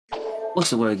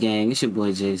What's the word, gang? It's your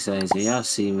boy Jsitez. Y'all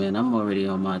see, man, I'm already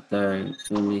on my third.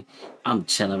 Feel me? I'm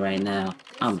chilling right now.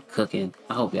 I'm cooking.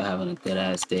 I hope y'all having a good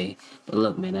ass day. But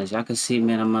look, man, as y'all can see,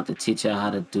 man, I'm about to teach y'all how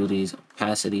to do these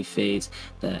opacity fades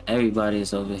that everybody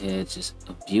is over here just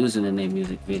abusing in their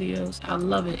music videos. I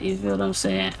love it. You feel what I'm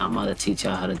saying? I'm about to teach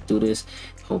y'all how to do this.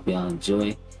 Hope y'all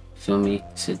enjoy. Feel me?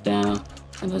 Sit down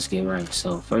and let's get right.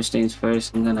 So first things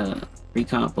first, I'm gonna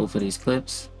recomp both of these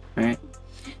clips, right?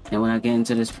 And when I get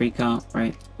into this pre-comp,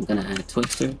 right, I'm gonna add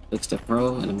Twixtor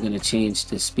Pro, and I'm gonna change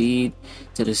the speed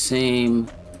to the same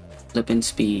flipping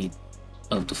speed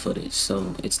of the footage.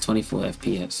 So it's 24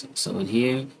 FPS. So in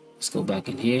here, let's go back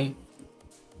in here.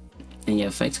 In your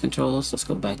effects controls, let's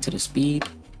go back to the speed.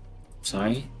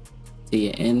 Sorry. To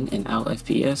your in and out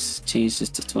FPS, change this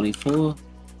to 24.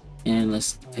 And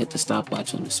let's hit the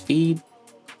stopwatch on the speed.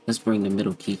 Let's bring the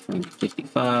middle keyframe to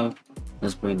 55.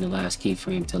 Let's bring the last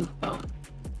keyframe to about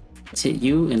hit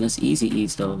you, and let's easy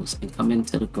ease those and come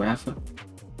into the graphic,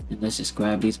 and let's just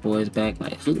grab these boys back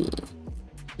like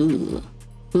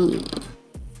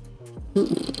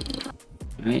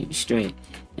right, straight.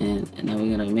 And now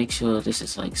we're gonna make sure this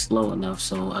is like slow enough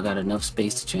so I got enough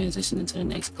space to transition into the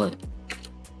next clip.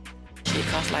 Shit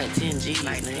costs like 10 G,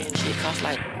 like, man. Shit costs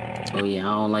like... Oh yeah,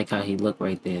 I don't like how he looked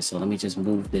right there, so let me just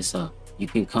move this up. You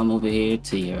can come over here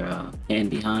to your hand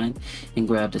behind and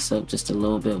grab this up just a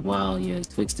little bit while your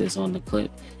Twixtor is on the clip,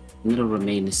 and it'll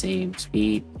remain the same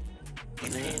speed.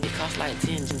 It costs like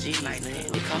 10 G, like, man.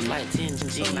 It costs like 10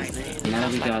 G, like, man. Now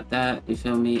that we got that, you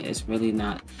feel me? It's really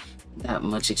not that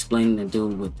much explaining to do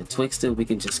with the Twixtor. We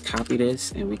can just copy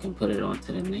this and we can put it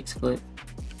onto the next clip.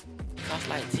 It costs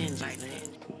like 10, like, man.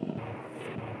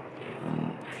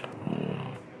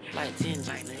 Like 10,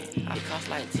 like, man. It costs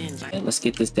like 10, like. Let's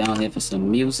get this down here for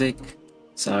some music.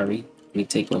 Sorry, let me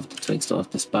take off the Twixtor off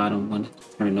this bottom one.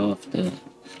 Turn off the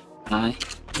eye.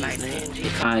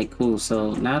 Alright, cool.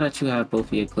 So now that you have both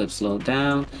of your clips slowed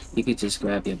down, you could just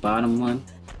grab your bottom one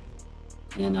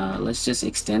and let's just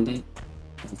extend it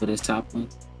over this top one.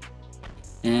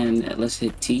 And let's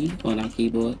hit T on our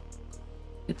keyboard.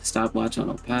 Hit the stopwatch on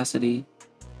opacity.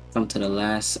 Come to the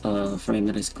last frame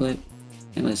of this clip.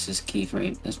 And let's just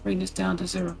keyframe. Let's bring this down to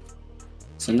 0.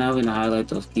 So now we're gonna highlight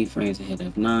those keyframes and hit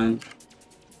F9.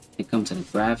 And come to the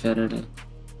graph editor,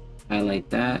 highlight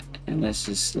that, and let's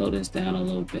just slow this down a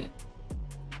little bit.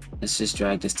 Let's just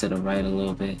drag this to the right a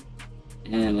little bit,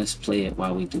 and let's play it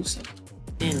while we do so.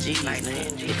 10 G, like,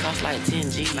 man. It costs like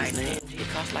 10 G, like, man. It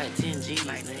costs like 10 G,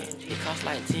 like, man. It costs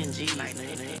like 10 G, like,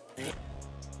 man.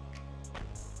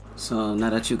 So now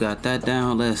that you got that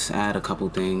down, let's add a couple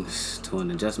things to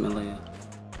an adjustment layer.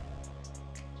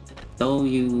 Throw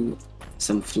you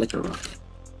some flicker on it.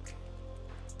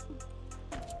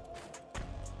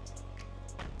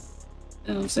 You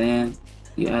know what I'm saying?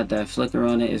 You add that flicker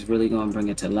on it, it's really gonna bring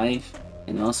it to life.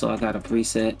 And also I got a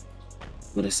preset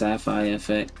with a sapphire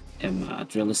effect in my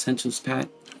Drill Essentials pack.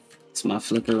 It's my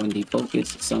flicker and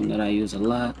defocus. It's something that I use a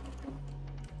lot.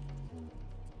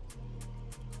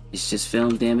 It's just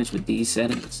film damage with these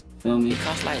settings. Feel me? It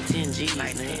costs like 10 G,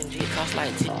 like, man. It costs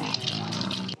like 10.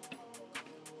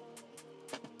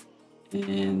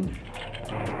 And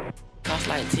costs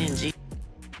like 10 G.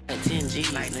 Like 10 G,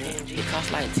 like, man. It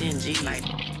costs like 10 G, like.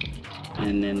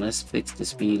 And then let's fix the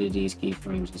speed of these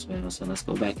keyframes as well. So let's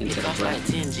go back into the like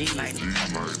 10 G, like.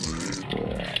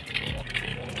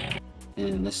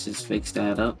 And let's just fix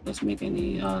that up. Let's make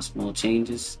any small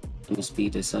changes. I'm gonna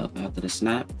speed this up after the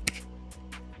snap.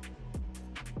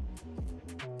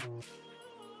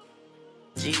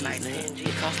 G, like, man.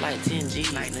 It costs like 10 G,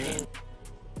 like, man.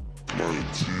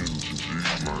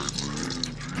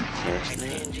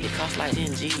 It costs like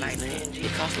 10 G, like, man.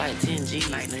 It costs like 10 G,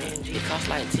 like, man. It costs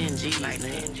like 10 G, like,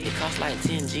 man. It costs like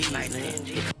 10 G, like, man.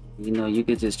 You know, you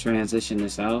could just transition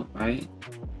this out, right?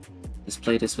 Let's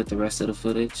play this with the rest of the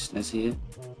footage that's here.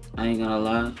 I ain't gonna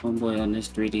lie, homeboy on this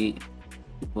 3D,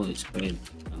 boy, it's crazy.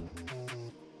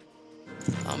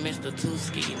 I'm Mr.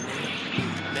 Two-Ski,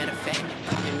 man. Matter of fact,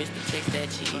 I'm Mr. Text That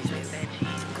Cheese.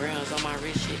 Grams on my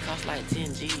wrist, shit cost like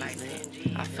 10 G, like,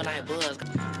 man. I feel like Buzz,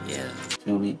 yeah.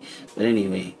 Feel me? But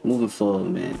anyway, moving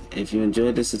forward, man. If you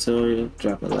enjoyed this tutorial,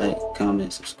 drop a like,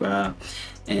 comment, subscribe,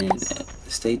 and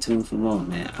stay tuned for more,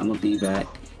 man. I'm gonna be back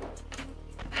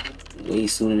way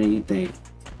sooner than you think.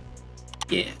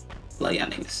 Yeah, love y'all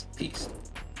niggas. Peace.